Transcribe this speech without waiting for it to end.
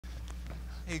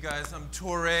Hey guys, I'm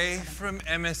Touré from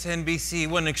MSNBC.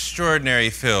 What an extraordinary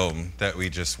film that we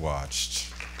just watched.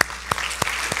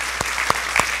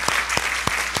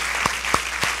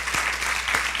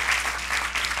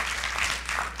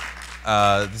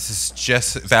 This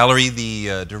is Valerie,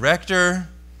 the director.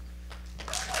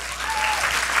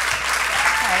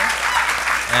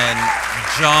 Hi. And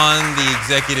John, the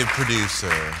executive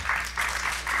producer.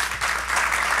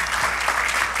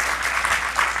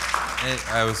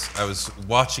 I was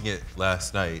watching it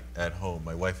last night at home.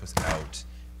 My wife was out,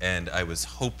 and I was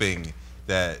hoping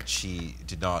that she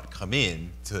did not come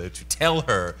in to tell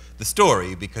her the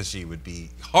story because she would be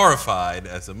horrified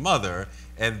as a mother.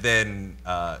 And then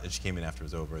she came in after it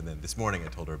was over. And then this morning I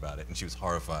told her about it, and she was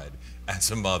horrified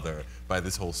as a mother by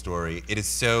this whole story. It is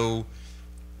so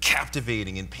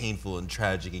captivating and painful and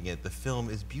tragic, and yet the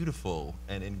film is beautiful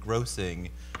and engrossing.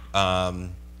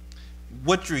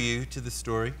 What drew you to the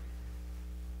story?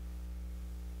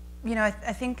 You know, I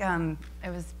think I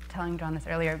was telling John this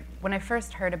earlier. When I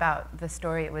first heard about the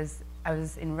story, I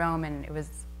was in Rome, and it was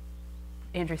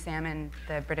Andrew Salmon,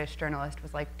 the British journalist,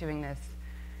 was like doing this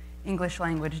English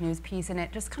language news piece, and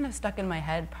it just kind of stuck in my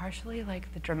head, partially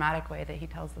like the dramatic way that he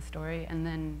tells the story, and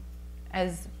then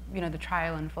as you know the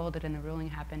trial unfolded and the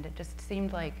ruling happened, it just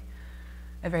seemed like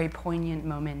a very poignant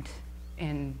moment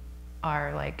in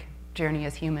our like journey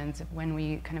as humans when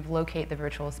we kind of locate the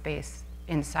virtual space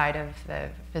inside of the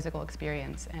physical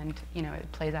experience, and you know it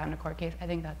plays out in a court case. I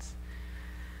think that's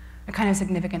a kind of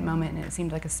significant moment, and it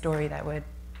seemed like a story that would,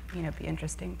 you know, be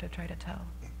interesting to try to tell.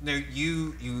 Now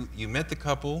you met the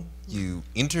couple, you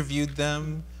interviewed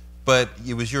them, but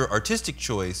it was your artistic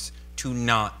choice to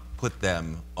not put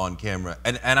them on camera,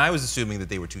 and I was assuming that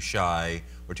they were too shy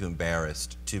or too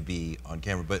embarrassed to be on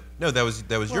camera, but no, that was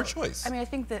your choice. I mean, I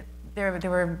think that there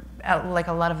were like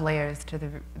a lot of layers to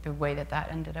the way that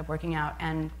ended up working out,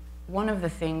 and one of the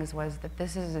things was that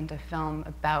this isn't a film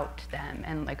about them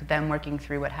and like them working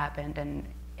through what happened, and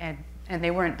they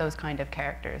weren't those kind of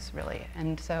characters really,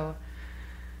 and so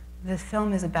the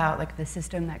film is about like the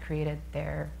system that created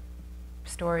their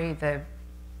story, the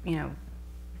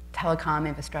telecom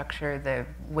infrastructure, the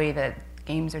way that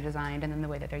games are designed, and then the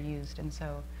way that they're used, and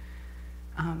so.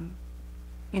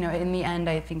 You know, in the end,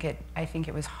 I think it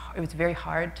was very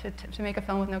hard to make a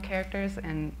film with no characters,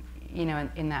 and you know,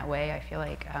 in that way, I feel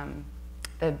like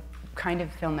the kind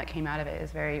of film that came out of it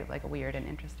is very like weird and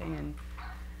interesting, and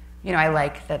you know, I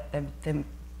like that the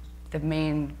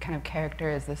main kind of character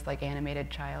is this like animated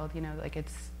child. You know, like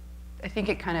I think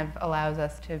it kind of allows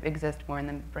us to exist more in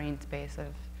the brain space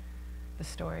of the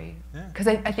story, because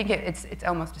I think it's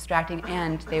almost distracting,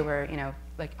 and they were, you know,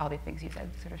 like all the things you said,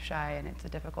 sort of shy, and it's a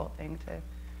difficult thing to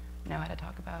know how to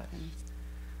talk about. And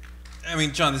I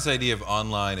mean, John, this idea of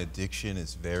online addiction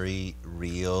is very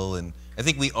real, and I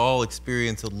think we all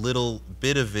experience a little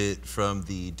bit of it from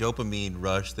the dopamine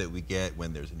rush that we get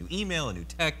when there's a new email, a new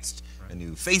text, a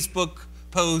new Facebook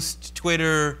post,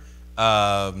 Twitter,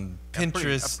 Pinterest.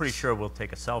 I'm pretty sure we'll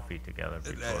take a selfie together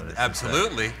before this.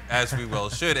 Absolutely, as we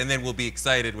well should, and then we'll be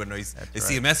excited when they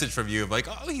see a message from you of like,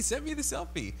 oh, he sent me the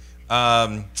selfie.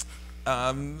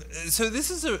 So this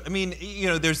is I mean, you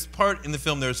know, there's part in the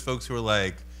film, there's folks who are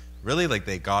like, really, like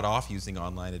they got off using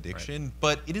online addiction,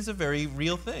 but it is a very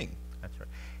real thing. That's right.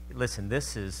 Listen,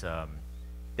 this is,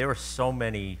 there are so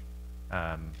many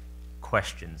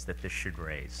questions that this should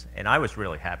raise, and I was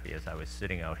really happy as I was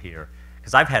sitting out here,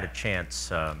 because I've had a chance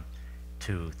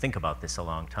to think about this a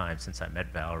long time since I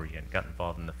met Valerie and got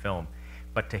involved in the film,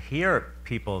 but to hear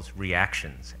people's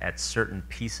reactions at certain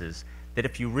pieces, that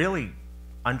if you really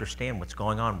understand what's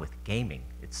going on with gaming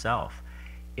itself,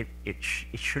 it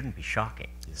shouldn't be shocking.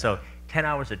 Yeah. So 10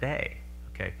 hours a day,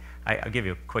 okay? I'll give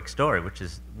you a quick story, which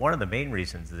is one of the main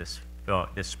reasons this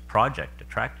project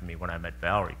attracted me when I met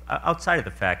Valerie. Outside of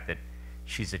the fact that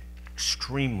she's an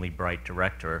extremely bright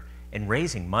director, and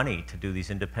raising money to do these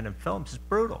independent films is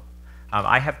brutal.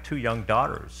 I have two young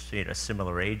daughters in a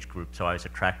similar age group, so I was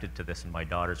attracted to this, and my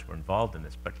daughters were involved in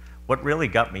this. But what really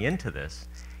got me into this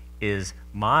is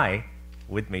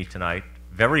with me tonight,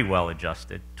 very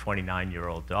well-adjusted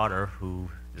 29-year-old daughter who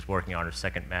is working on her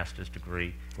second master's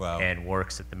degree and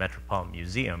works at the Metropolitan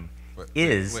Museum. Wait,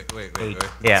 2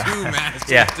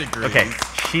 master's degrees. Okay,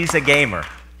 she's a gamer,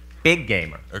 big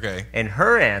gamer. Okay. And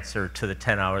her answer to the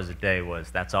 10 hours a day was,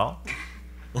 that's all?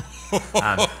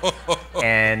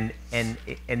 And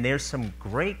there's some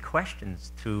great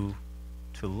questions to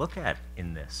look at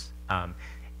in this.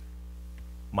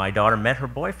 My daughter met her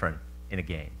boyfriend in a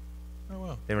game. Oh,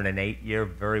 wow. They were in an 8-year,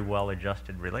 very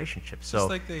well-adjusted relationship. Just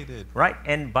like they did. Right,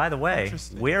 and by the way,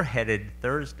 we're headed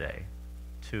Thursday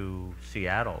to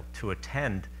Seattle to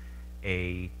attend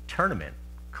a tournament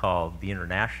called The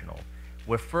International,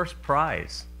 where first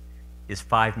prize is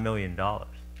 $5 million.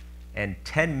 And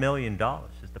 $10 million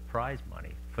is the prize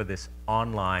money for this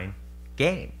online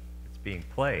game that's being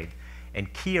played.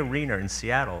 And Key Arena in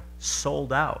Seattle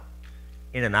sold out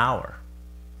in an hour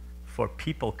for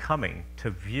people coming to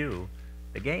view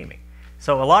the gaming.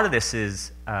 So a lot of this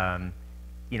is,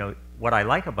 you know, what I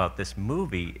like about this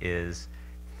movie is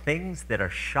things that are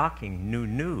shocking new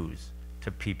news to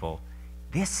people.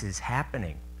 This is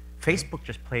happening. Facebook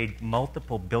just paid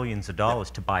multiple billions of dollars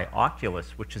to buy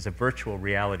Oculus, which is a virtual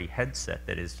reality headset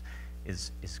that is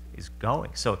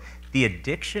going. So the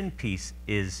addiction piece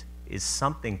is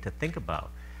something to think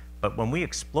about. But when we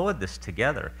explored this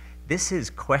together, this is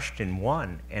question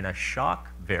one and a shock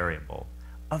variable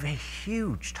of a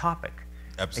huge topic.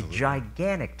 Absolutely. A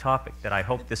gigantic topic that I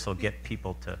hope this will get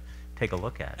people to take a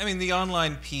look at. I mean, the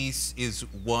online piece is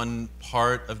one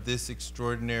part of this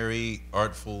extraordinary,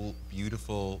 artful,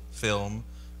 beautiful film.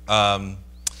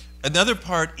 Another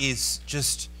part is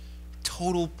just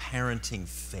total parenting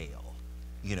fail.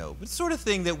 You know, it's the sort of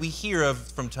thing that we hear of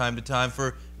from time to time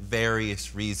for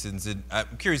various reasons. And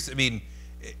I'm curious, I mean,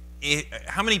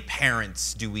 how many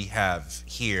parents do we have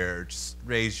here? Just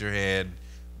raise your hand.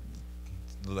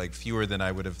 Like fewer than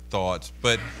I would have thought,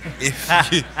 but if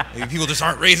people just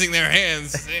aren't raising their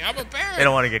hands, say, I'm a parent. They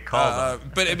don't want to get called.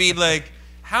 But I mean, like,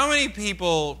 how many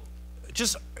people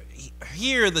just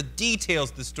hear the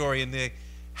details of the story and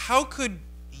how could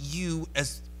you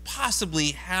as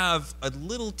possibly have a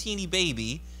little teeny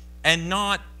baby and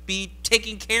not be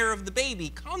taking care of the baby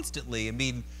constantly? I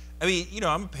mean, you know,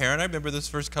 I'm a parent. I remember those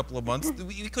first couple of months.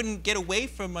 We couldn't get away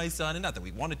from my son, and not that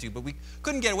we wanted to, but we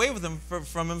couldn't get away with him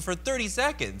from him for 30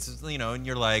 seconds. You know, and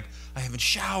you're like, I haven't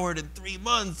showered in 3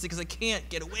 months because I can't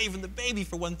get away from the baby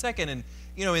for 1 second. And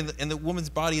you know, and the woman's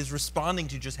body is responding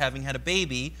to just having had a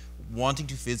baby, wanting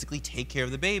to physically take care of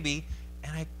the baby.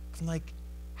 And I'm like,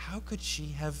 how could she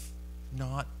have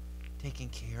not taken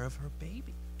care of her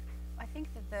baby? I think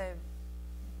that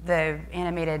the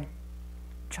animated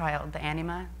child, the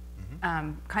anima,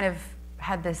 kind of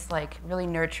had this like really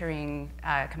nurturing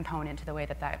component to the way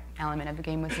that element of the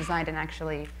game was designed. And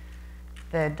actually,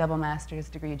 the double master's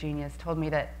degree genius told me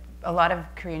that a lot of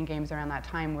Korean games around that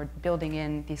time were building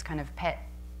in these kind of pet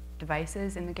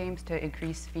devices in the games to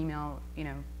increase female, you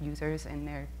know, users in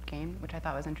their game, which I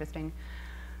thought was interesting.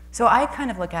 So I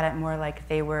kind of look at it more like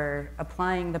they were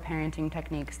applying the parenting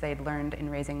techniques they'd learned in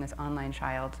raising this online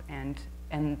child, and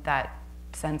that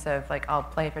sense of like, I'll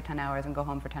play for 10 hours and go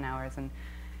home for 10 hours. And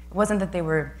it wasn't that they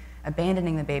were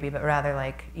abandoning the baby, but rather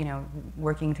like, you know,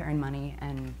 working to earn money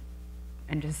and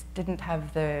just didn't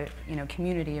have the, you know,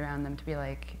 community around them to be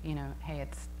like, you know, hey,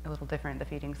 it's a little different, the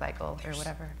feeding cycle or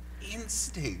whatever.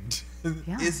 Instinct,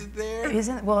 Yeah. Isn't there?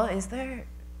 Is there?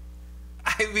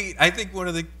 I mean, I think one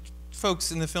of the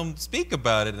folks in the film speak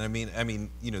about it, and I mean,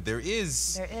 you know, there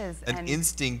is an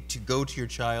instinct to go to your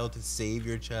child, to save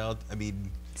your child. I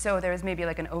mean, so there was maybe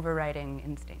like an overriding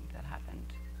instinct that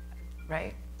happened,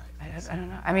 right? I don't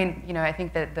know. I mean, you know, I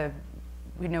think that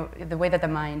we know the way that the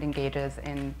mind engages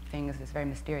in things is very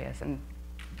mysterious, and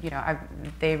you know,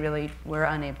 they really were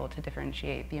unable to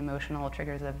differentiate the emotional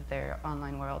triggers of their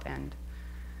online world and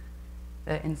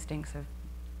the instincts of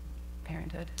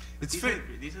parenthood. These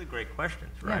are the great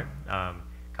questions, right? Yeah.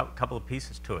 Couple of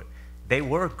pieces to it. They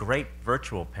were great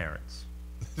virtual parents.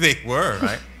 They were,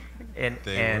 right? And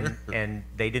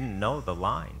they didn't know the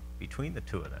line between the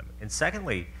two of them. And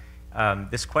secondly,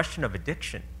 this question of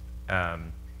addiction,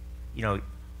 you know,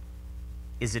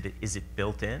 is it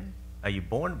built in? Are you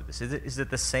born with this? Is it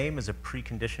the same as a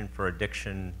precondition for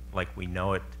addiction like we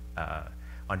know it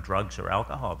on drugs or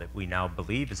alcohol that we now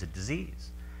believe is a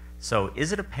disease? So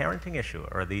is it a parenting issue,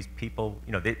 or are these people,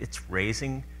 you know, it's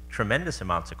raising tremendous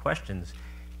amounts of questions.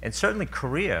 And certainly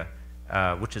Korea,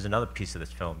 which is another piece of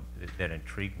this film that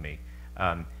intrigued me,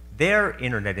 their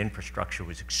internet infrastructure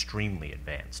was extremely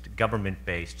advanced,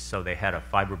 government-based, so they had a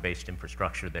fiber-based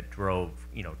infrastructure that drove,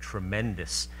 you know,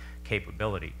 tremendous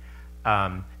capability.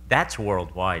 That's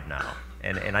worldwide now.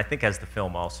 And I think, as the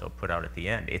film also put out at the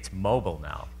end, it's mobile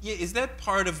now. Yeah, is that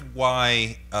part of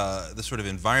why, the sort of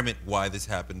environment why this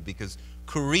happened? Because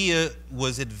Korea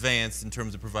was advanced in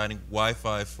terms of providing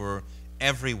Wi-Fi for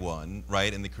everyone,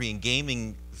 right? And the Korean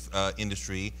gaming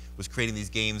industry was creating these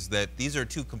games that these are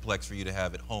too complex for you to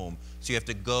have at home. So you have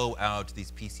to go out to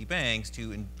these PC banks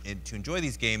to enjoy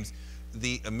these games.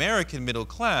 The American middle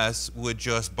class would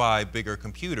just buy bigger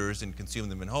computers and consume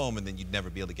them at home, and then you'd never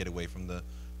be able to get away from the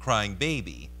crying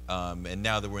baby. And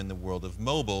now that we're in the world of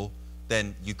mobile,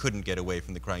 then you couldn't get away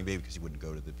from the crying baby because you wouldn't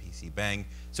go to the PC bang.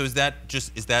 So is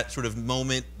that sort of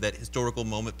moment, that historical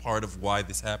moment, part of why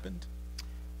this happened?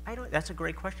 That's a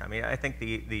great question. I mean, I think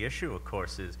the issue, of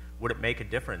course, is would it make a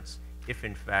difference if,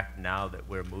 in fact, now that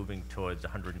we're moving towards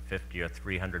 150 or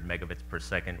 300 megabits per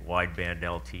second wideband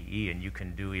LTE, and you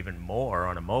can do even more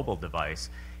on a mobile device,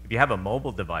 if you have a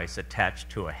mobile device attached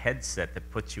to a headset that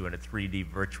puts you in a 3D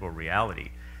virtual reality,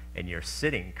 and you're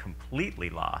sitting completely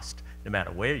lost, no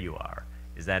matter where you are,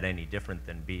 is that any different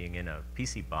than being in a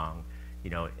PC bong,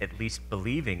 at least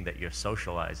believing that you're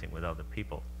socializing with other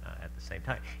people at the same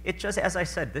time? It just, as I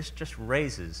said, this just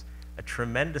raises a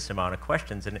tremendous amount of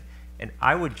questions, and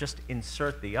I would just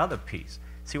insert the other piece.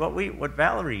 See, what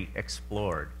Valerie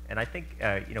explored, and I think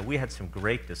we had some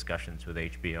great discussions with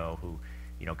HBO who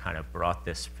kind of brought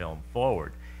this film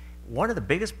forward. One of the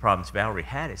biggest problems Valerie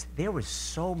had is there was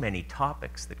so many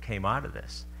topics that came out of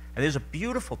this. And there's a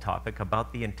beautiful topic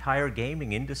about the entire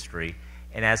gaming industry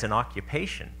and as an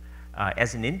occupation,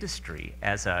 as an industry,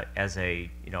 as a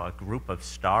group of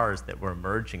stars that were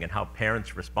emerging, and how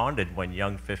parents responded when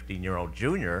young 15-year-old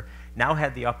Junior now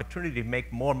had the opportunity to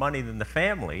make more money than the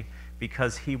family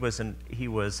because he was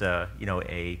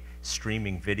a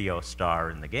streaming video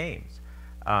star in the games.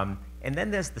 And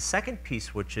then there's the second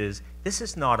piece, which is this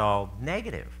is not all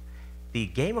negative. The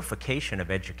gamification of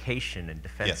education and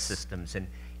defense systems, and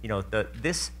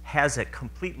this has a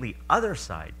completely other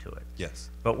side to it. Yes.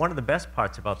 But one of the best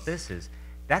parts about this is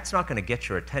that's not going to get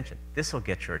your attention. This will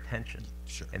get your attention.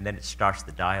 Sure. And then it starts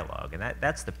the dialogue, and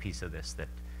that's the piece of this that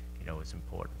is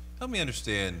important. Help me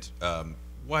understand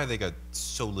why they got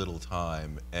so little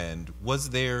time, and was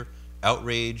there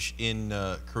outrage in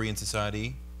Korean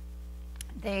society?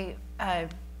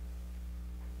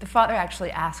 The father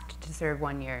actually asked to serve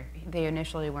 1 year. They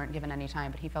initially weren't given any time,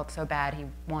 but he felt so bad he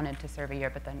wanted to serve a year,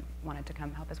 but then wanted to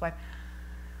come help his wife.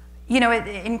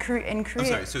 In Korea. I'm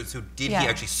sorry. So did he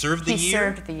actually serve the year? He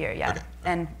served the year, yeah. Okay.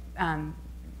 And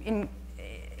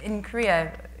in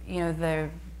Korea, the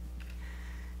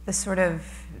sort of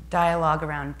dialogue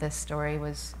around this story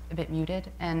was a bit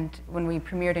muted. And when we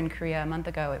premiered in Korea a month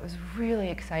ago, it was really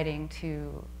exciting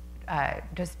to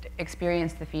just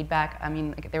experience the feedback. I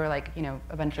mean, there were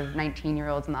a bunch of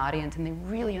 19-year-olds in the audience, and they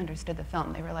really understood the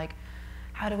film. They were like,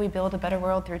 how do we build a better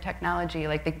world through technology?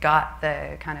 Like, they got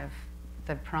the kind of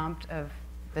the prompt of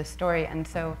the story. And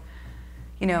so,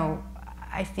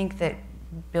 I think that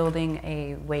building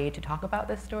a way to talk about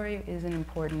this story is an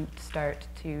important start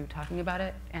to talking about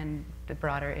it and the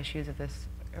broader issues of this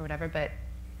or whatever. But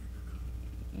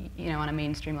on a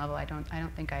mainstream level, I don't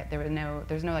think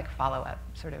there's no follow-up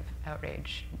sort of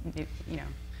outrage.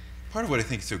 Part of what I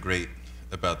think is so great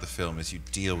about the film is you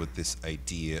deal with this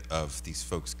idea of these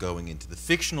folks going into the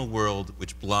fictional world,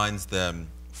 which blinds them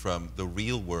from the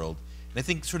real world. And I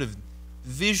think sort of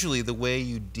visually, the way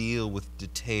you deal with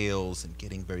details and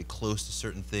getting very close to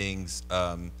certain things,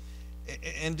 and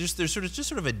there's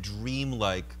sort of a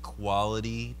dreamlike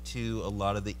quality to a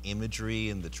lot of the imagery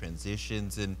and the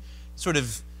transitions, and sort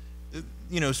of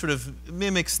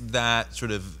mimics that sort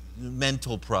of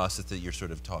mental process that you're sort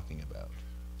of talking about.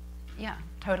 Yeah,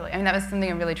 totally. I mean, that was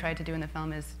something I really tried to do in the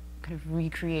film, is kind of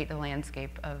recreate the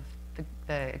landscape of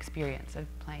the experience of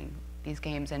playing these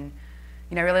games. And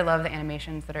I really love the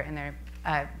animations that are in there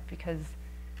because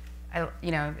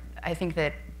I think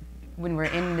that when we're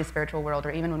in this virtual world,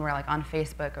 or even when we're on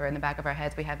Facebook or in the back of our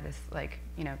heads, we have this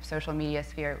social media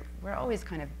sphere. We're always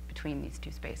kind of between these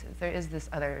two spaces. There is this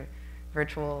other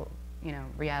virtual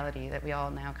reality that we all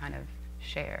now kind of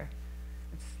share.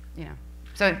 It's,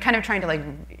 so kind of trying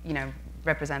to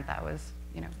represent that was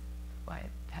why it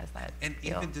has that and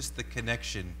feel. Even just the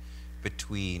connection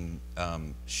between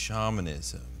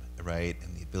shamanism, right,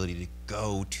 and the ability to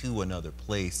go to another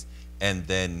place, and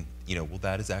then well,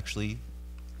 that is actually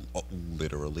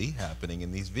literally happening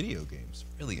in these video games.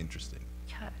 Really interesting.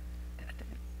 Yeah,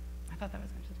 I thought that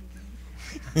was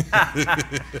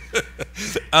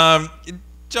interesting.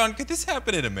 John, could this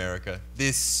happen in America?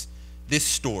 This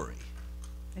story?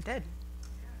 It did.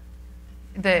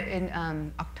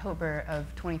 In October of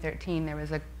 2013, there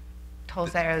was a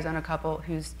Tulsa, Arizona couple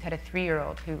who had a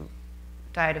 3-year-old who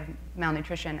died of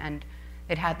malnutrition, and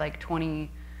they'd had 20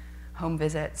 home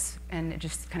visits, and it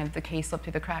just kind of the case slipped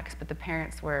through the cracks. But the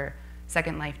parents were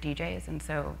Second Life DJs, and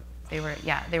so they were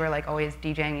always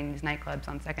DJing in these nightclubs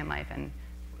on Second Life, and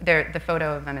the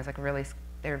photo of them is really,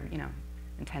 they're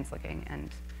intense looking, and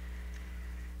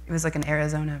it was an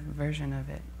Arizona version of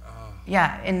it. Oh.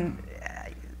 Yeah, and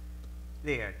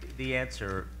the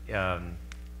answer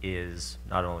is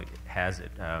not only has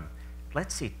it.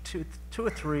 Let's see, two or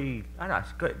three, I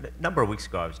don't know, a number of weeks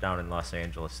ago I was down in Los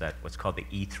Angeles at what's called the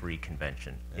E3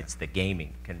 convention. Yeah. It's the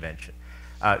gaming convention.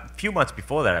 A few months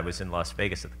before that, I was in Las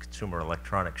Vegas at the Consumer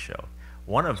Electronics Show.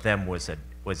 One of them was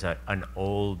was an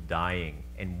old dying,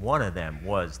 and one of them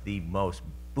was the most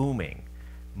booming,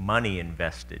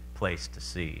 money-invested place to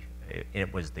see.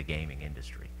 It was the gaming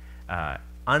industry.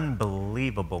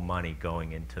 Unbelievable money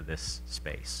going into this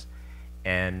space.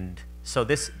 And so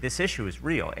this issue is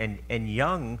real. And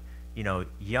young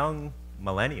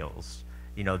millennials,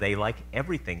 they like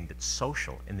everything that's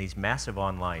social. And these massive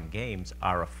online games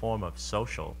are a form of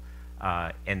social.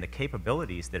 And the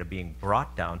capabilities that are being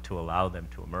brought down to allow them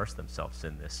to immerse themselves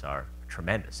in this are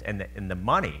tremendous. And the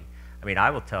money, I mean, I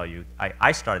will tell you,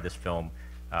 I started this film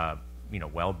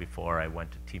well before I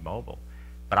went to T-Mobile.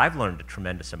 But I've learned a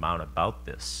tremendous amount about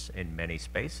this in many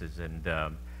spaces,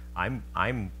 and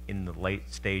I'm in the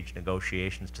late stage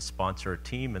negotiations to sponsor a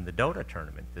team in the Dota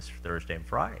tournament this Thursday and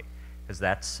Friday, because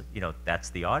that's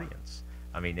the audience.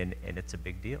 I mean, and it's a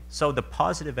big deal. So the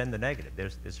positive and the negative,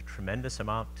 there's a tremendous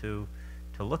amount to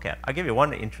look at. I'll give you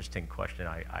one interesting question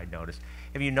I noticed.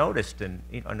 Have you noticed, and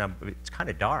it's kind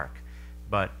of dark,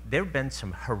 but there have been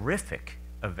some horrific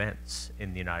events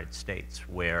in the United States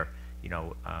where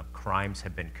crimes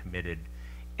have been committed.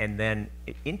 And then,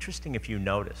 interesting if you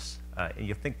notice, and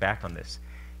you think back on this,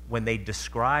 when they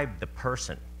describe the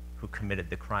person who committed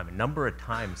the crime, a number of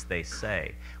times they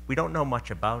say, we don't know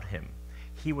much about him.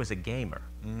 He was a gamer.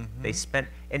 Mm-hmm. They spent,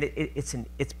 and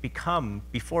it's become,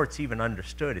 before it's even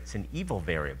understood, it's an evil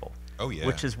variable. Oh, yeah.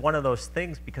 Which is one of those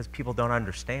things because people don't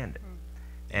understand it.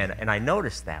 And I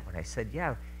noticed that when I said,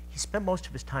 yeah, he spent most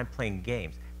of his time playing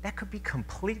games. That could be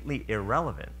completely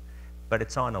irrelevant, but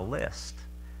it's on a list.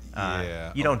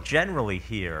 Yeah. You don't generally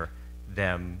hear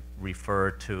them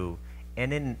refer to,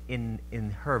 and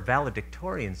in her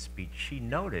valedictorian speech, she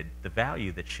noted the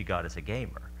value that she got as a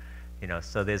gamer.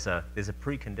 So there's a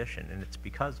precondition, and it's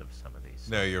because of some of these.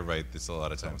 No, you're right. There's a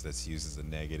lot of times that's used as a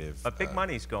negative. But big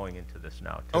money's going into this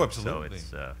now, too. Oh, absolutely.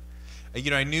 So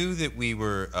it's, I knew that we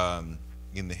were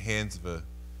in the hands of a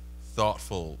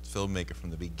thoughtful filmmaker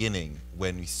from the beginning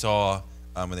when we saw,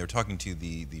 when they were talking to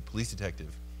the police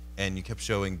detective, and you kept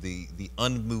showing the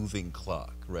unmoving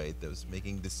clock, right? That was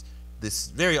making this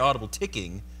very audible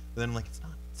ticking, but then I'm like,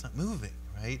 it's not moving,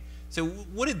 right? So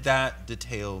what did that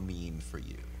detail mean for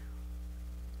you?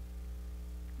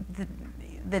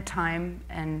 The time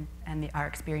and our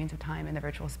experience of time in the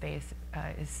virtual space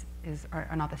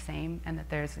are not the same, and that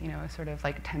there's a sort of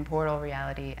like temporal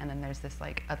reality, and then there's this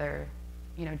like other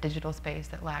digital space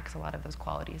that lacks a lot of those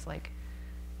qualities, like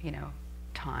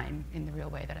time in the real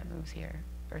way that it moves here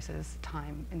versus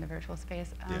time in the virtual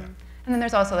space. Yeah. And then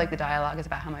there's also like the dialogue is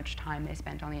about how much time they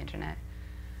spent on the internet.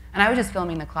 And I was just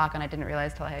filming the clock, and I didn't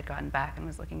realize till I had gotten back and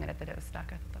was looking at it that it was stuck.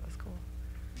 I thought that was cool.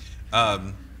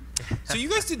 So you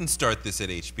guys didn't start this at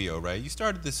HBO, right? You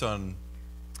started this on...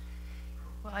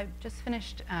 Well, I just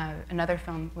finished another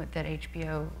film that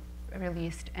HBO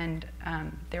released, and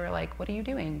they were like, "What are you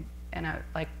doing?" And I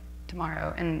like,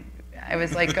 "Tomorrow." And I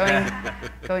was like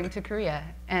going to Korea,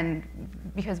 and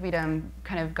because we'd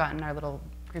kind of gotten our little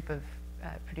group of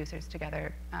producers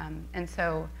together, and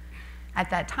so at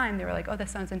that time they were like, "Oh,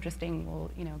 this sounds interesting. We'll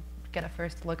get a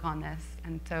first look on this."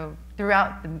 And so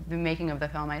throughout the making of the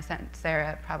film, I sent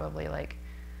Sarah probably like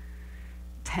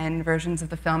 10 versions of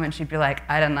the film, and she'd be like,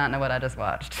 "I did not know what I just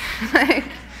watched."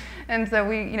 And so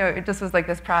we, it just was like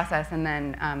this process, and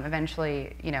then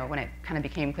eventually, when it kind of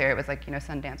became clear, it was like,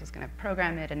 Sundance was going to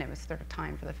program it, and it was sort of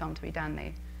time for the film to be done.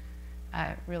 They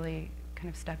really kind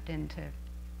of stepped in to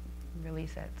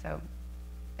release it. So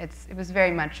it was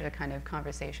very much a kind of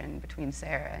conversation between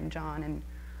Sarah and John and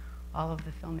all of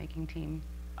the filmmaking team.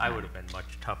 I would have been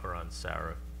much tougher on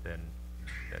Sarah than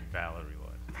Valerie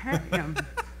was.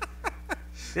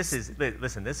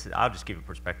 Listen, I'll just give you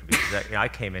perspective, because I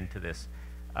came into this,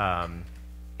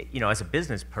 as a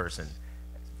business person.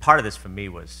 Part of this for me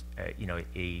was,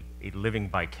 a living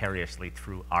vicariously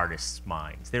through artists'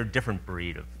 minds. They're a different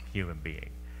breed of human being.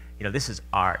 This is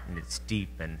art, and it's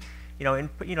deep, and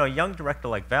a young director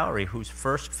like Valerie, whose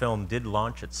first film did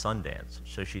launch at Sundance,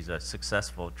 so she's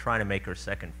trying to make her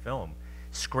second film,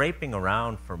 scraping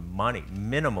around for money,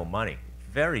 minimal money,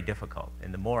 very difficult.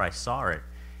 And the more I saw it,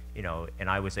 and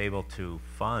I was able to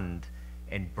fund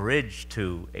and bridge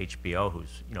to HBO,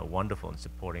 who's wonderful in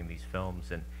supporting these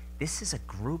films. And this is a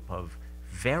group of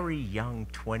very young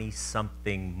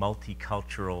 20-something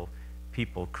multicultural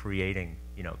people creating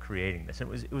this.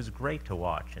 And it was great to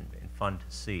watch and fun to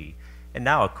see. And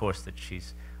now, of course, that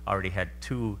she's already had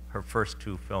her first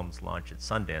two films launch at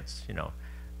Sundance,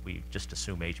 we just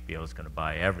assume HBO is going to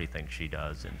buy everything she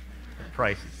does, and the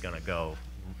price is going to go,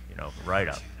 right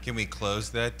up. Can we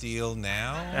close that deal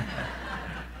now?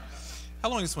 How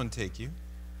long does this one take you?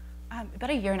 About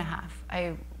a year and a half.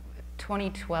 I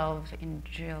 2012 in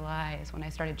July is when I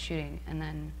started shooting, and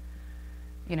then,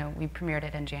 you know, we premiered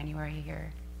it in January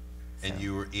here. And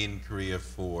you were in Korea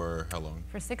for how long?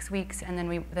 For 6 weeks, and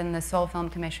then the Seoul Film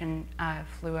Commission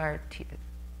flew our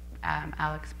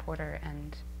Alex Porter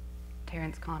and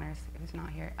Terrence Connors, who's not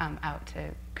here, out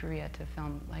to Korea to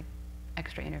film like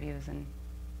extra interviews and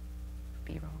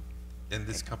B-roll. And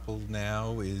this couple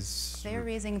now is? They're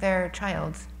raising their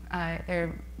child.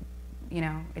 They're, you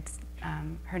know, it's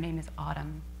her name is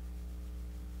Autumn.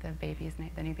 The baby's name,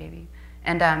 the new baby,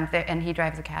 and he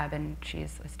drives a cab, and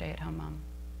she's a stay-at-home mom.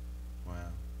 Wow,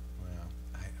 wow.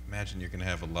 I imagine you're going to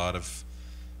have a lot of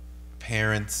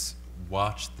parents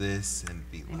watch this and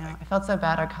be I like, know. I felt so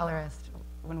bad. Our colorist,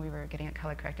 when we were getting it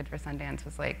color corrected for Sundance,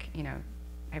 was like, you know,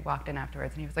 I walked in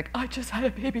afterwards and he was like, I just had a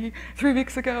baby 3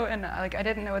 weeks ago, and like I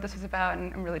didn't know what this was about,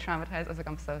 and I'm really traumatized. I was like,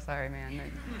 I'm so sorry, man.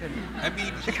 I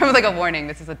mean, It comes like a warning.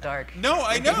 This is a dark. no,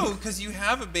 I know, because you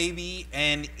have a baby,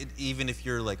 and even if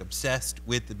you're like obsessed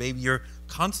with the baby, you're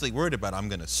constantly worried about, I'm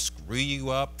gonna screw you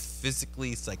up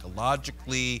physically,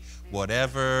 psychologically,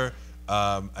 whatever.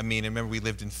 I mean, I remember we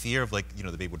lived in fear of, like, you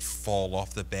know, the baby would fall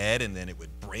off the bed and then it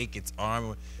would break its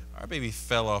arm. Our baby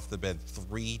fell off the bed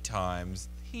 3 times.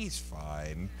 He's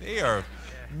fine. They are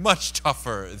much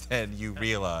tougher than you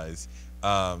realize.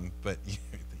 But they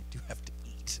do have to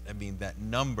eat. I mean, that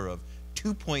number of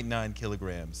 2.9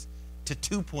 kilograms to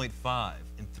 2.5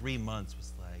 in 3 months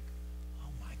was like,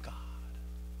 oh my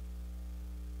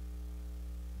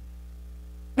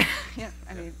God. Yeah,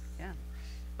 I mean, yeah.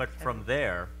 But from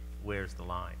there, where's the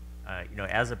line? You know,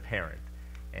 as a parent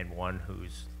and one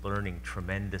who's learning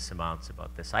tremendous amounts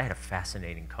about this, I had a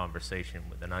fascinating conversation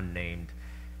with an unnamed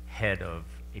head of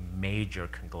a major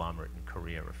conglomerate in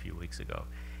Korea a few weeks ago.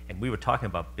 And we were talking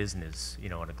about business, you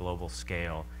know, on a global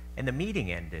scale. And the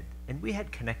meeting ended, and we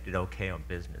had connected okay on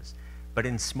business. But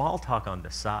in small talk on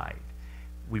the side,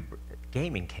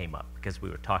 gaming came up because we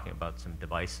were talking about some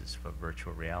devices for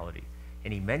virtual reality.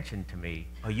 And he mentioned to me,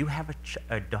 oh, you have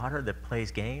a daughter that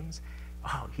plays games?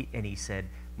 Oh, he said,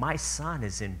 my son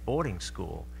is in boarding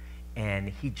school, and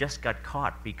he just got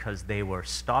caught because they were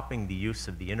stopping the use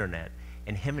of the internet,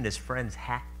 and him and his friends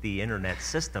hacked the internet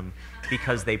system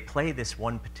because they play this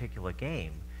one particular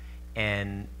game,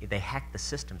 and they hacked the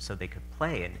system so they could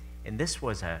play. And this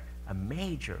was a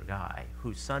major guy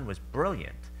whose son was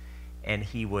brilliant, and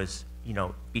he was, you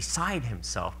know, beside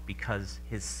himself because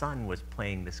his son was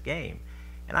playing this game.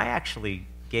 And I actually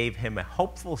gave him a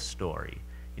hopeful story.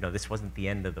 You know, this wasn't the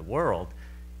end of the world,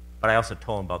 but I also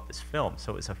told him about this film.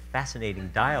 So it was a fascinating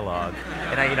dialogue.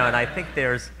 And I think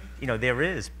there's, you know, there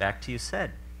is, back to you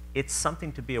said, it's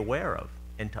something to be aware of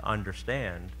and to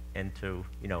understand and to,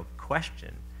 you know,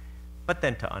 question, but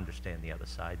then to understand the other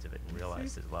sides of it and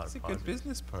realize there's a lot of positives. He's a good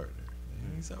business partner.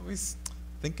 He's always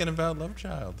thinking about love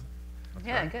child.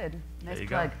 Yeah, good. Nice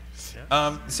plug.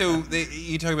 Yeah. So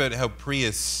you talk about how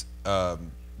Prius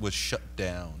was shut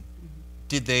down.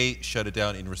 Did they shut it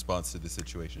down in response to the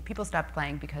situation? People stopped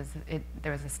playing because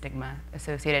there was a stigma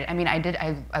associated. I mean,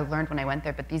 I learned when I went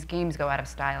there, but these games go out of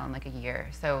style in like a year.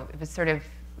 So it was sort of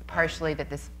partially that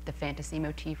the fantasy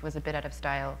motif was a bit out of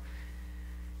style.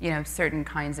 You know, certain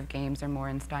kinds of games are more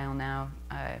in style now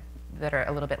that are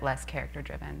a little bit less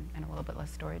character-driven and a little bit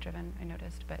less story-driven, I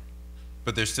noticed.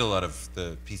 But there's still a lot of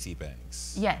the PC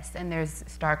bangs. Yes, and there's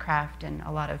StarCraft and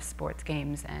a lot of sports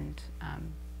games, and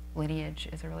Lineage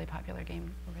is a really popular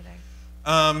game over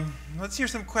there. Let's hear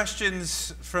some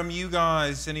questions from you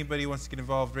guys. Anybody wants to get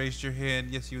involved, raise your hand.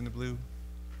 Yes, you in the blue.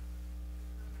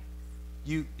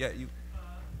 You. Yeah,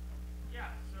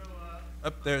 so...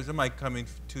 Up there's a mic coming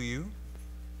to you.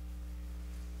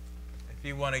 If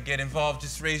you want to get involved,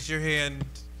 just raise your hand.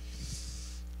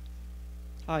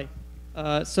 Hi.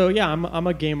 So yeah, I'm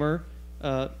a gamer.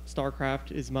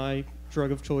 StarCraft is my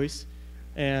drug of choice,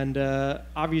 and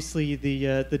obviously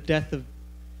the death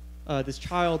of this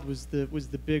child was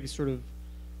the big sort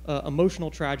of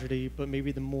emotional tragedy. But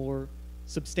maybe the more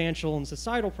substantial and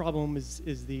societal problem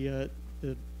is the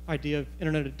idea of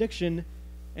internet addiction.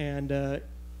 And I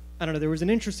don't know. There was an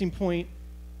interesting point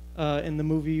in the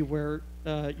movie where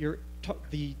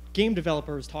the game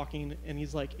developer is talking, and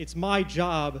he's like, "It's my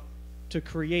job to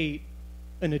create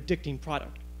an addicting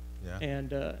product." Yeah.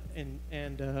 And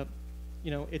you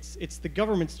know, it's the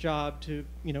government's job to,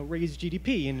 you know, raise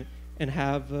GDP and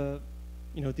have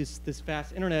you know, this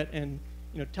vast internet and,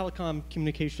 you know, telecom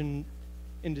communication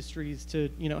industries to,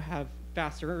 you know, have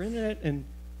faster internet. And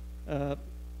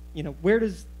you know, where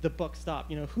does the buck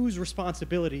stop? You know, whose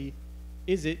responsibility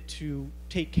is it to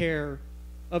take care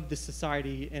of this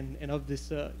society and of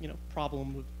this you know,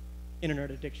 problem of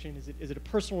internet addiction? Is it a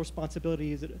personal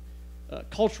responsibility? Is it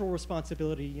cultural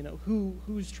responsibility. You know,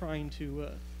 who's trying to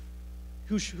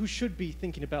who should be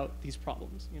thinking about these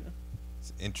problems? You know, It's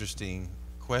an interesting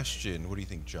question. What do you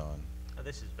think, John? Oh,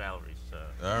 this is Valerie's.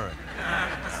 All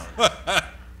right.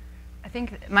 I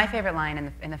think my favorite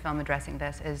line in the film addressing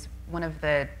this is one of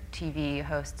the TV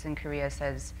hosts in Korea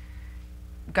says,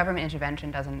 government intervention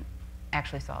doesn't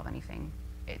actually solve anything.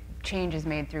 Change is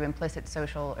made through implicit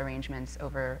social arrangements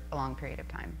over a long period of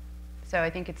time. So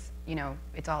I think it's, you know,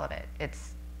 it's all of it.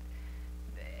 It's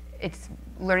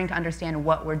learning to understand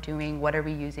what we're doing, what are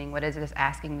we using, what is this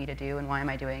asking me to do, and why am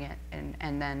I doing it?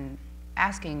 And then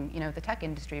asking, you know, the tech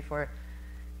industry for,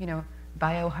 you know,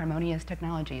 bioharmonious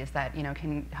technologies that, you know,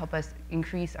 can help us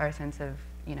increase our sense of,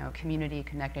 you know, community,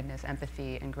 connectedness,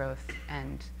 empathy, and growth,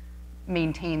 and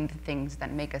maintain the things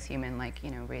that make us human, like,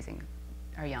 you know, raising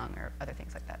our young or other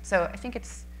things like that. So I think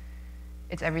it's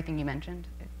everything you mentioned,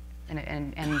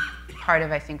 and part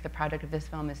of, I think, the project of this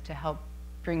film is to help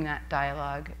bring that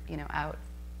dialogue, you know, out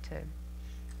to.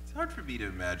 It's hard for me to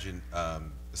imagine a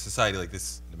society like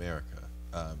this in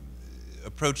America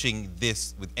approaching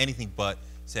this with anything but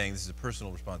saying this is a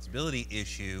personal responsibility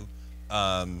issue,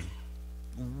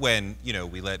 when, you know,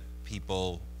 we let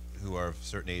people who are of a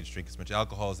certain age drink as much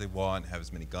alcohol as they want, have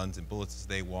as many guns and bullets as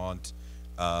they want,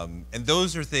 and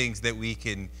those are things that we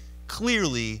can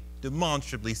clearly,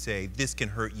 demonstrably say this can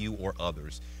hurt you or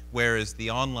others, whereas the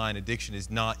online addiction is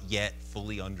not yet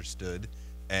fully understood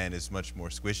and is much more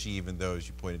squishy, even though, as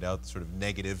you pointed out, the sort of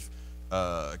negative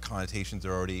connotations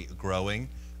are already growing.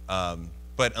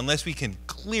 But unless we can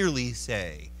clearly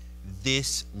say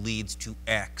this leads to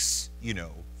X, you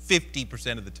know,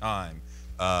 50% of the time,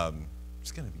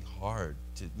 it's going to be hard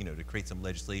to, you know, to create some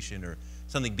legislation or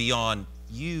something beyond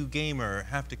you, gamer,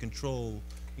 have to control,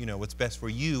 you know, what's best for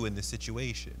you in this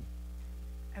situation.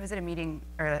 I was at a meeting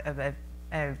or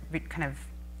a kind of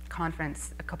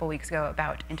conference a couple weeks ago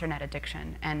about internet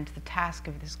addiction, and the task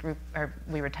of this group, or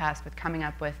we were tasked with coming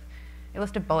up with a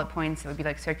list of bullet points that would be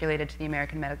like circulated to the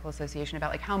American Medical Association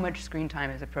about like how much screen time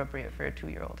is appropriate for a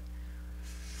 2-year-old.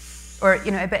 Or,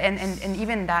 you know, and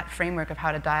even that framework of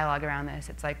how to dialogue around this,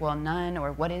 it's like, well, none,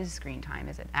 or what is screen time?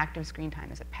 Is it active screen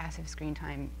time? Is it passive screen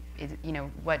time? Is it, you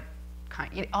know, what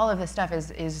kind, all of this stuff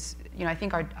is, you know, I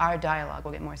think our dialogue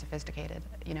will get more sophisticated,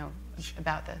 you know,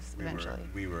 about this eventually.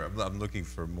 I'm looking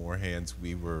for more hands.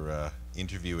 We were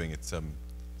interviewing at some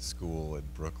school in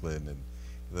Brooklyn,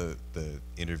 and the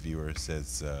interviewer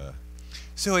says,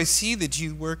 so I see that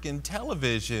you work in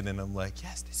television, and I'm like,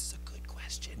 yes, this is a good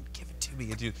question, give it to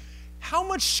me. And how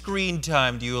much screen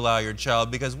time do you allow your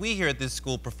child? Because we here at this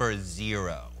school prefer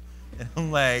 0. And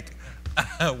I'm like,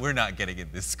 we're not getting in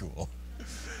this school.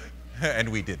 And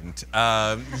we didn't.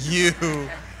 You,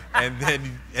 and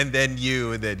then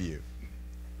you, and then you.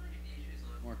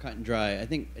 More cut and dry. I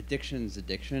think addiction's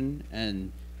addiction,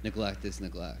 and neglect is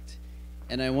neglect.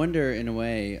 And I wonder, in a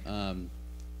way,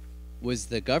 was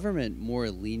the government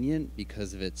more lenient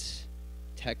because of its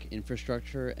tech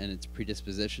infrastructure and its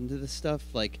predisposition to this stuff?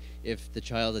 Like, if the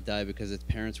child had died because its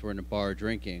parents were in a bar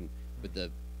drinking, would the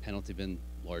penalty been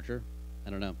larger? I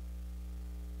don't know.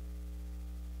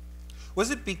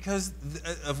 Was it because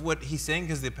of what he's saying,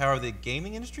 because of the power of the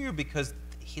gaming industry, or because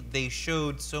they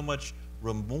showed so much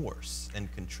remorse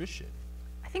and contrition?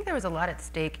 I think there was a lot at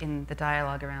stake in the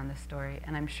dialogue around this story,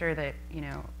 and I'm sure that, you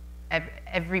know,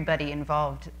 everybody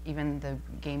involved, even the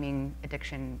gaming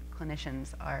addiction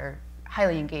clinicians, are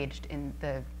highly engaged in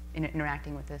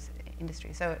interacting with this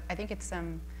industry. So I think it's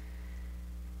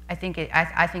I think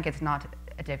it's not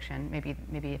addiction. Maybe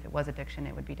if it was addiction,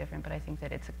 it would be different. But I think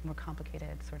that it's a more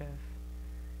complicated sort of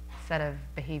set of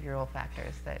behavioral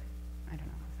factors that I don't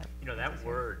know. You know,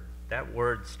 that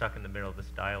word stuck in the middle of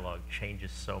this dialogue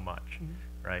changes so much,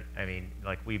 right? I mean,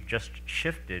 like, we've just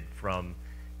shifted from,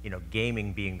 you know,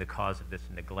 gaming being the cause of this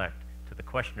neglect to the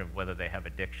question of whether they have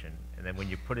addiction. And then when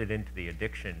you put it into the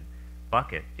addiction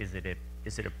bucket, is it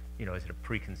a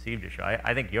preconceived issue?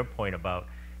 I think your point about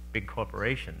big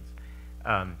corporations,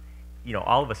 you know,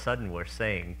 all of a sudden we're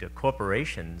saying, do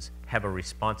corporations have a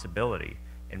responsibility?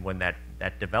 And when that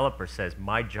developer says,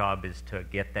 my job is to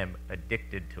get them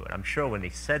addicted to it, I'm sure when he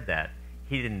said that,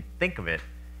 he didn't think of it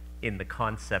in the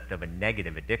concept of a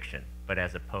negative addiction, but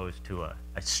as opposed to a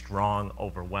strong,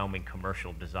 overwhelming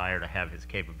commercial desire to have his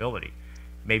capability.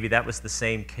 Maybe that was the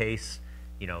same case,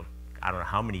 you know, I don't know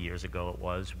how many years ago it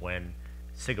was, when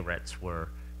cigarettes were,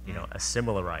 you know, a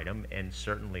similar item, and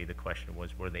certainly the question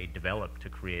was, were they developed to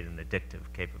create an addictive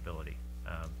capability?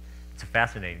 It's a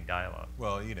fascinating dialogue.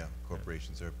 Well, you know,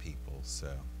 corporations are people,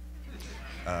 so.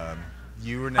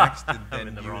 You were next, and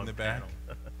then you in the back.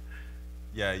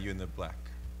 Yeah, you in the black.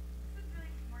 This is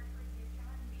really more towards you,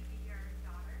 John, maybe your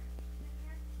daughter.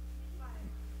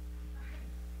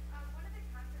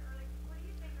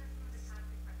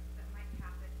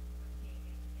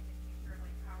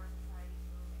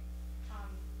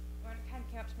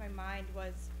 mind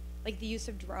was like the use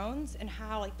of drones and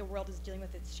how like the world is dealing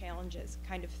with its challenges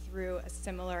kind of through a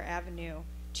similar avenue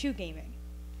to gaming.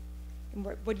 And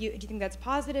what do you think that's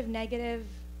positive, negative?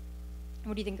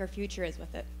 What do you think our future is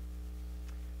with it?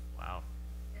 Wow.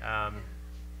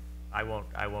 I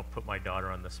won't put my daughter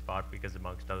on the spot because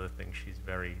amongst other things she's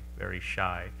very, very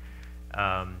shy.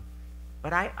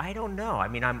 But I don't know. I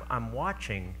mean, I'm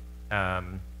watching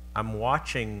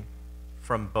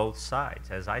from both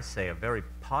sides, as I say, a very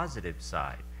positive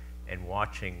side, and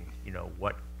watching, you know,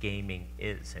 what gaming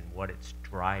is and what it's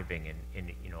driving,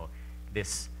 and you know,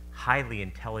 this highly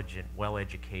intelligent,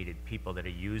 well-educated people that are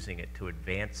using it to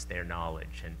advance their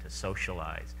knowledge and to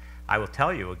socialize. I will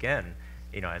tell you again,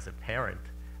 you know, as a parent,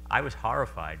 I was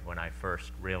horrified when I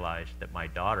first realized that my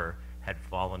daughter had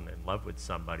fallen in love with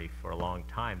somebody for a long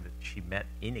time that she met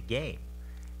in a game.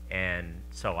 And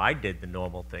so I did the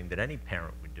normal thing that any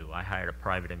parent would do. I hired a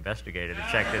private investigator to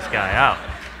check this guy out.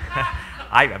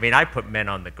 I mean, I put men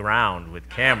on the ground with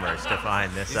cameras to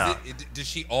find this out. Does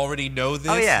she already know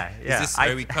this? Oh, yeah, yeah.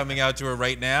 Are we coming out to her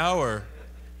right now, or?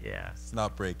 Yeah. It's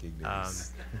not breaking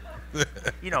news.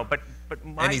 You know, but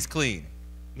and he's clean.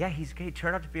 Yeah, he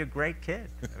turned out to be a great kid.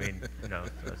 I mean, you know,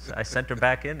 I sent her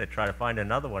back in to try to find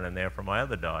another one in there for my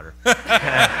other daughter.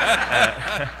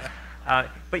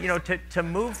 But, you know, to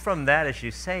move from that, as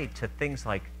you say, to things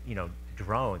like, you know,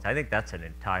 drones, I think that's an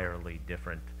entirely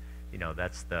different, you know,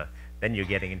 then you're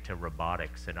getting into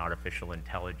robotics and artificial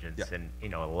intelligence and, you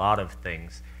know, a lot of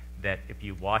things that if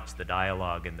you watch the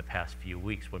dialogue in the past few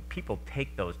weeks, when people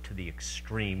take those to the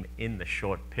extreme in the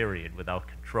short period without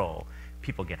control,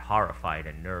 people get horrified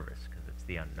and nervous because it's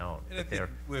the unknown. And I think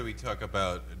where we talk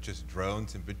about just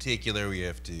drones in particular, we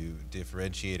have to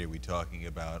differentiate. Are we talking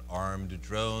about armed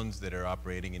drones that are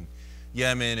operating in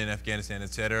Yemen and Afghanistan,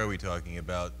 et cetera? Are we talking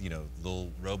about, you know,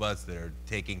 little robots that are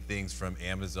taking things from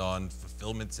Amazon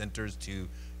fulfillment centers to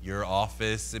your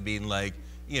office? I mean, like,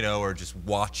 you know, or just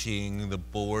watching the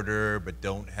border but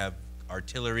don't have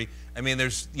artillery. I mean,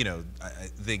 there's, you know, I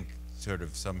think sort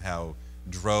of somehow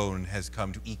drone has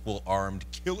come to equal armed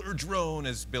killer drone,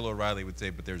 as Bill O'Reilly would say,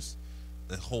 but there's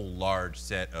a whole large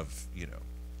set of, you know,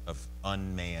 of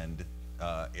unmanned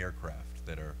aircraft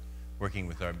that are working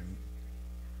with our.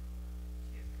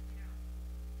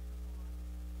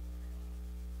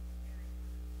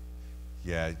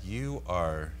 Yeah, you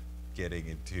are getting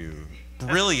into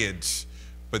brilliant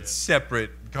but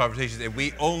separate conversations, and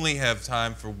we only have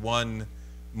time for one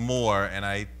more, and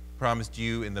I promised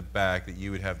you in the back that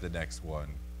you would have the next one.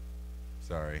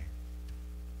 Sorry.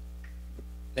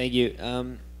 Thank you.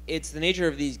 It's the nature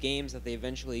of these games that they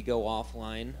eventually go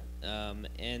offline,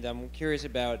 and I'm curious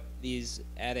about these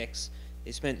addicts.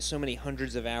 They spent so many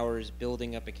hundreds of hours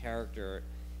building up a character,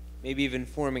 maybe even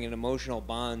forming an emotional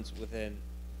bond with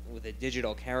a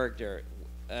digital character.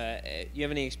 Do you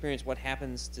have any experience what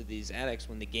happens to these addicts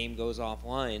when the game goes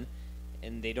offline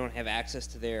and they don't have access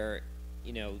to their,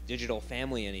 you know, digital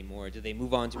family anymore? Do they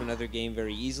move on to another game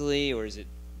very easily, or is it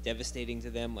devastating to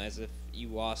them as if you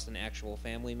lost an actual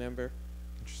family member?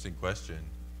 Interesting question.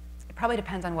 It probably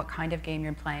depends on what kind of game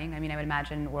you're playing. I mean, I would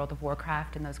imagine World of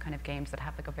Warcraft and those kind of games that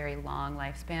have like a very long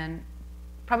lifespan,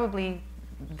 probably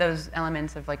those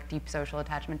elements of like deep social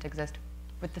attachment exist.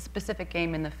 With the specific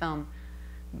game in the film,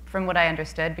 from what I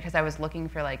understood, because I was looking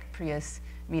for like Prius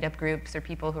meetup groups or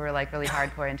people who are like really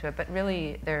hardcore into it, but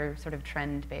really they're sort of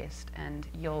trend-based, and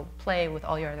you'll play with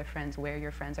all your other friends where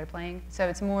your friends are playing. So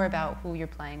it's more about who you're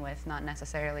playing with, not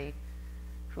necessarily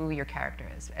who your character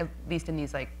is, at least in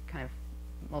these like kind of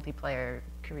multiplayer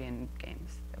Korean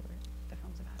games that the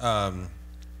film's about.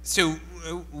 So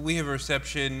we have a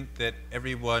reception that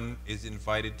everyone is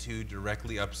invited to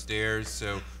directly upstairs,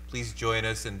 so please join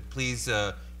us, and please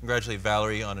congratulate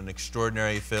Valerie on an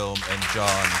extraordinary film, and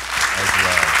John as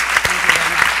well.